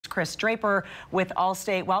Chris Draper with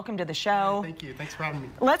Allstate. Welcome to the show. Thank you. Thanks for having me.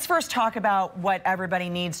 Let's first talk about what everybody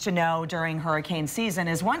needs to know during hurricane season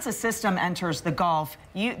is once a system enters the Gulf,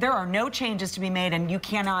 there are no changes to be made and you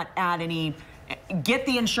cannot add any get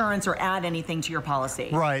the insurance or add anything to your policy.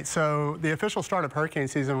 Right. So the official start of hurricane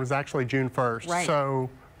season was actually June 1st. Right. So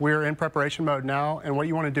we're in preparation mode now, and what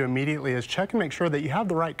you want to do immediately is check and make sure that you have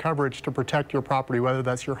the right coverage to protect your property, whether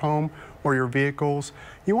that's your home or your vehicles.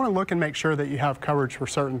 You want to look and make sure that you have coverage for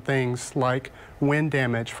certain things like wind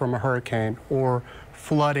damage from a hurricane or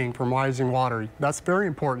flooding from rising water. That's very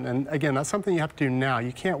important, and again, that's something you have to do now.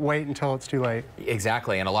 You can't wait until it's too late.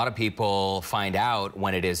 Exactly, and a lot of people find out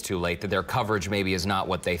when it is too late that their coverage maybe is not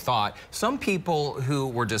what they thought. Some people who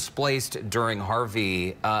were displaced during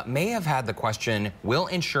Harvey may have had the question, will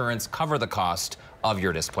insurance cover the cost of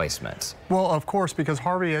your displacements? Well, of course, because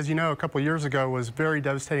Harvey, as you know, a couple of years ago was a very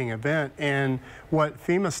devastating event, and what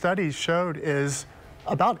FEMA studies showed is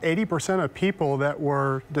about 80% of people that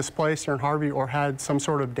were displaced during Harvey or had some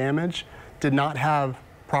sort of damage did not have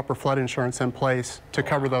proper flood insurance in place to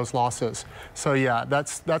cover those losses. So yeah,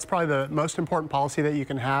 that's probably the most important policy that you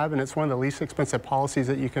can have, and it's one of the least expensive policies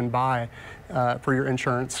that you can buy for your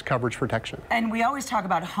insurance coverage protection. And we always talk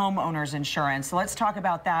about homeowners insurance. So let's talk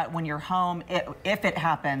about that when your home, if it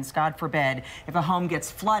happens, God forbid, if a home gets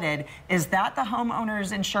flooded, is that the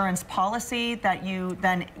homeowners insurance policy that you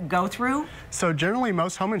then go through? So generally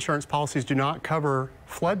most home insurance policies do not cover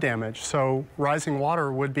flood damage, so rising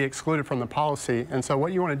water would be excluded from the policy. And so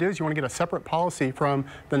what you want to do is you want to get a separate policy from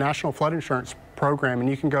the National Flood Insurance Program, and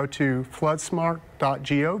you can go to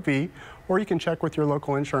floodsmart.gov, or you can check with your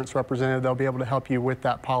local insurance representative. They'll be able to help you with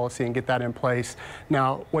that policy and get that in place.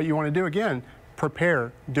 Now, what you want to do, again,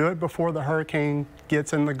 prepare. Do it before the hurricane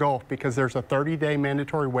gets in the Gulf, because there's a 30-day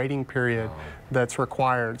mandatory waiting period that's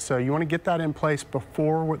required. So you want to get that in place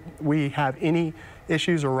before we have any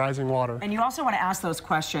issues or rising water. And you also want to ask those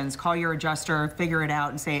questions. Call your adjuster, figure it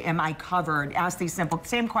out, and say, am I covered? Ask these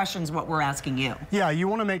same questions what we're asking you. Yeah, you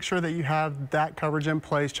want to make sure that you have that coverage in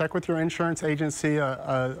place. Check with your insurance agency.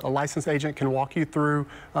 A licensed agent can walk you through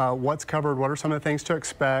what's covered, what are some of the things to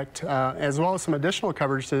expect, as well as some additional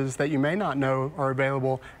coverages that you may not know are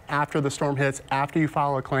available after the storm hits, after you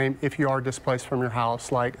file a claim, if you are displaced from your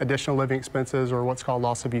house, like additional living expenses or what's called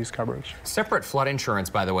loss of use coverage. Separate flood insurance,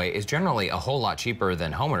 by the way, is generally a whole lot cheaper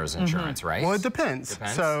than homeowners insurance, right? Well, it depends.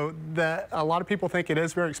 So a lot of people think it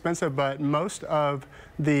is very expensive, but most of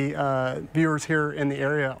the viewers here in the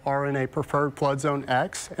area are in a preferred flood zone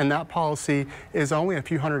X, and that policy is only a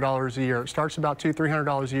few $100s a year. It starts about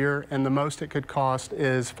 $200–300 a year, and the most it could cost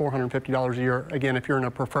is $450 a year, again, if you're in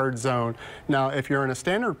a preferred zone. Now, if you're in a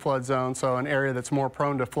standard flood zone, so an area that's more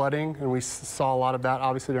prone to flooding, and we saw a lot of that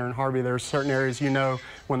obviously during Harvey, there's certain areas, you know,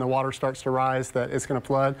 when the water starts to rise that it's going to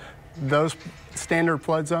flood. Those standard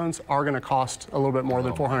flood zones are going to cost a little bit more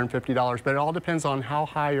than $450, but it all depends on how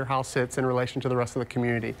high your house sits in relation to the rest of the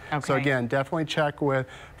community. Okay. So again, definitely check with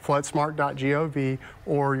floodsmart.gov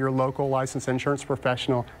or your local licensed insurance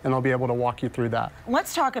professional, and they'll be able to walk you through that.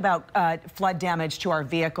 Let's talk about flood damage to our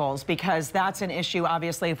vehicles, because that's an issue,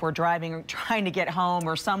 obviously, if we're driving or trying to get home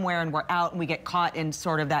or somewhere and we're out and we get caught in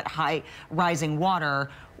sort of that high rising water.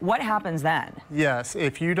 What happens then? Yes,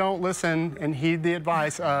 if you don't listen and heed the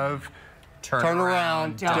advice of turn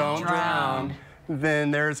around, don't drown, then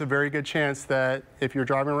there's a very good chance that if you're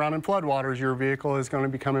driving around in floodwaters, your vehicle is going to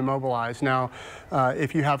become immobilized. Now,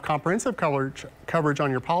 if you have comprehensive coverage on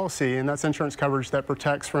your policy, and that's insurance coverage that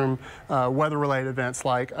protects from weather-related events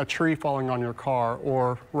like a tree falling on your car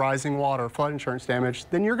or rising water, flood insurance damage,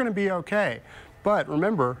 then you're going to be okay. But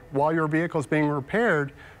remember, while your vehicle is being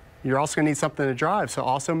repaired, you're also going to need something to drive, so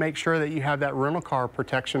also make sure that you have that rental car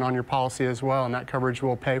protection on your policy as well, and that coverage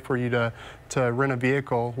will pay for you to rent a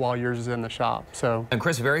vehicle while yours is in the shop. So. And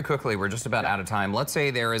Chris, very quickly, we're just about out of time. Let's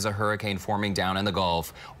say there is a hurricane forming down in the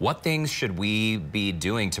Gulf. What things should we be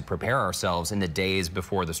doing to prepare ourselves in the days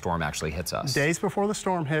before the storm actually hits us? Days before the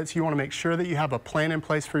storm hits, you want to make sure that you have a plan in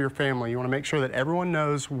place for your family. You want to make sure that everyone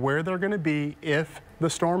knows where they're going to be if the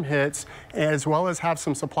storm hits, as well as have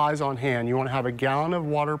some supplies on hand. You want to have a gallon of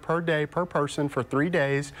water per day per person for 3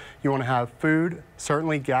 days. You want to have food,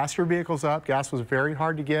 certainly gas your vehicles up. Gas was very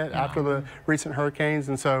hard to get after the recent hurricanes,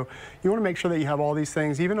 and so you want to make sure that you have all these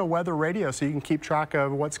things, even a weather radio so you can keep track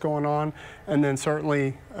of what's going on, and then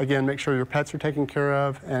certainly, again, make sure your pets are taken care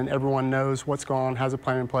of and everyone knows what's going on, has a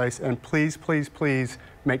plan in place, and please, please, please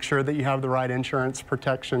make sure that you have the right insurance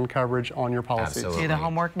protection coverage on your policies. Absolutely. Do the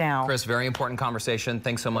homework now. Chris, very important conversation.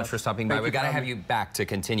 Thanks so much for stopping by. We've got to have you back to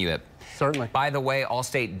continue it. Certainly. By the way,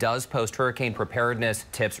 Allstate does post hurricane preparedness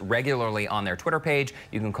tips regularly on their Twitter page.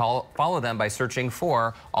 You can follow them by searching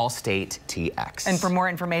for Allstate TX. And for more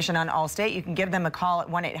information on Allstate, you can give them a call at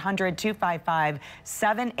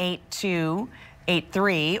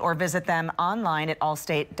 1-800-255-78283 or visit them online at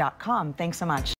allstate.com. Thanks so much.